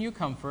has given you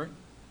comfort.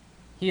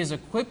 He has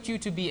equipped you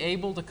to be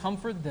able to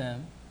comfort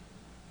them.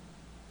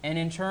 And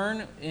in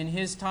turn, in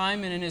His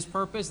time and in His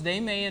purpose, they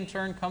may in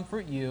turn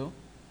comfort you.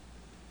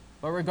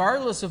 But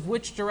regardless of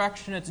which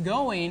direction it's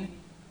going,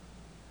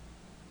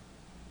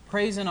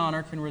 praise and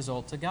honor can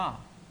result to God.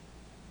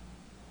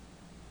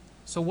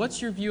 So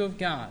what's your view of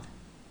God?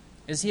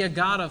 Is He a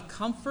God of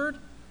comfort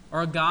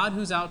or a God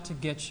who's out to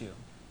get you?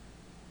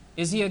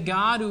 Is He a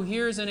God who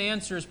hears and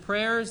answers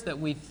prayers that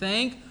we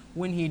thank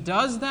when He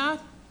does that?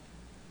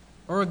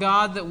 Or a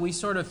God that we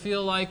sort of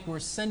feel like we're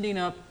sending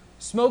up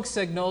smoke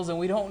signals and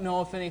we don't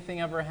know if anything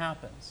ever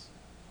happens?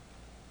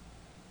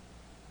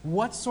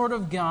 What sort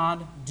of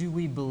God do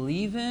we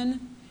believe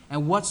in?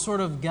 And what sort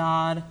of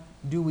God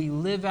do we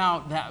live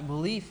out that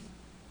belief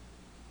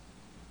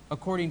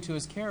according to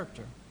His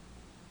character?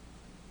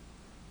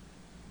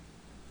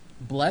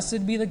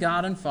 Blessed be the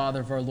God and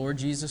Father of our Lord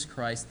Jesus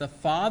Christ, the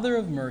Father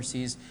of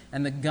mercies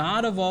and the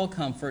God of all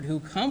comfort, who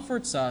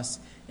comforts us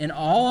in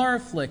all our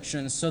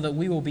afflictions, so that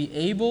we will be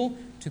able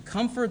to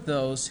comfort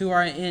those who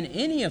are in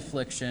any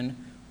affliction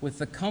with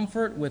the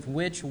comfort with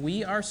which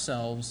we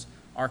ourselves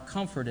are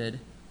comforted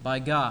by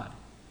God.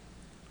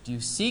 Do you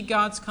seek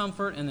God's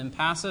comfort and then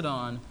pass it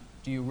on?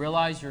 Do you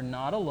realize you're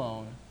not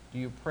alone? Do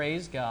you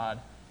praise God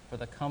for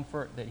the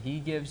comfort that He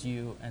gives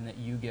you and that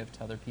you give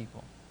to other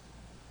people?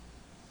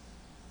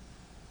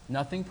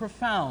 Nothing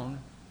profound,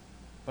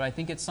 but I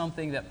think it's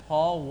something that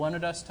Paul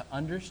wanted us to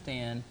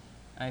understand,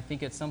 and I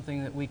think it's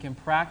something that we can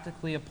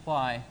practically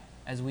apply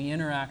as we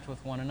interact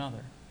with one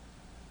another.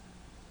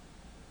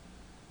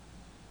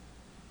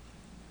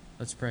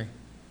 Let's pray.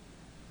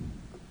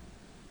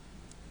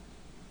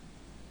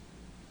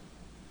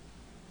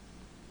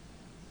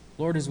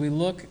 Lord, as we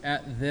look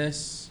at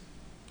this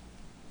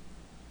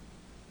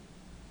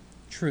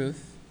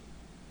truth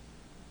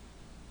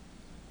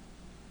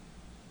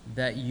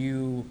that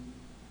You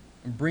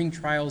bring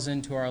trials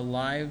into our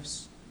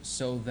lives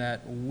so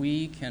that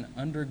we can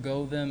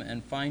undergo them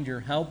and find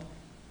Your help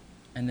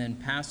and then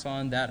pass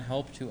on that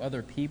help to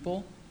other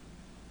people,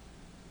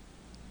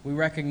 we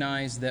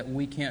recognize that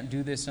we can't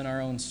do this in our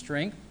own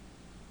strength.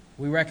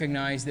 We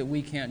recognize that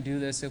we can't do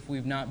this if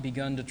we've not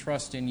begun to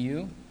trust in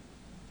You.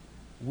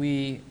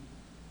 We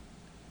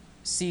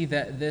see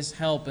that this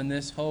help and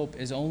this hope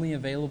is only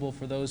available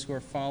for those who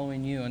are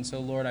following You. And so,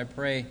 Lord, I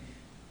pray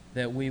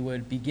that we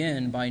would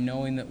begin by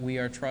knowing that we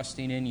are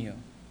trusting in You.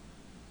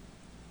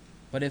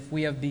 But if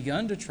we have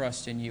begun to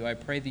trust in You, I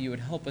pray that You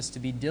would help us to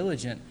be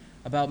diligent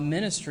about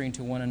ministering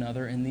to one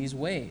another in these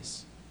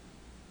ways.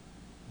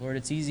 Lord,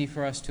 it's easy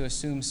for us to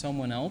assume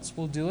someone else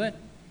will do it.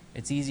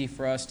 It's easy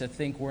for us to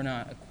think we're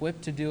not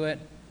equipped to do it.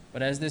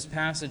 But as this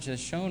passage has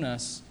shown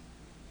us,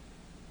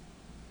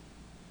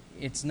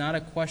 it's not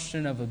a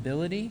question of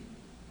ability.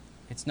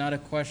 It's not a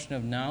question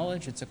of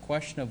knowledge. It's a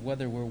question of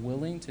whether we're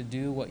willing to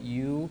do what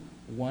You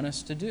want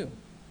us to do.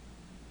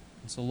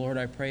 And so, Lord,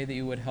 I pray that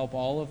You would help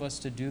all of us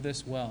to do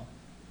this well.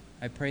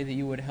 I pray that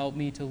You would help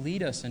me to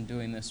lead us in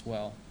doing this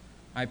well.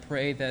 I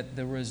pray that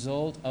the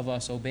result of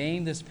us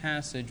obeying this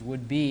passage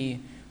would be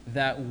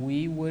that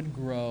we would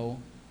grow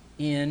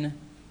in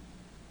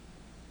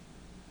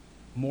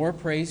more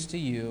praise to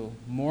You,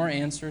 more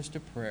answers to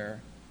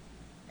prayer,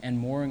 and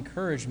more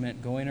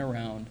encouragement going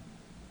around,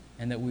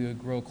 and that we would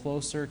grow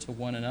closer to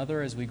one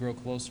another as we grow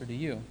closer to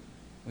You.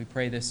 We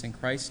pray this in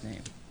Christ's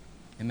name.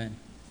 Amen.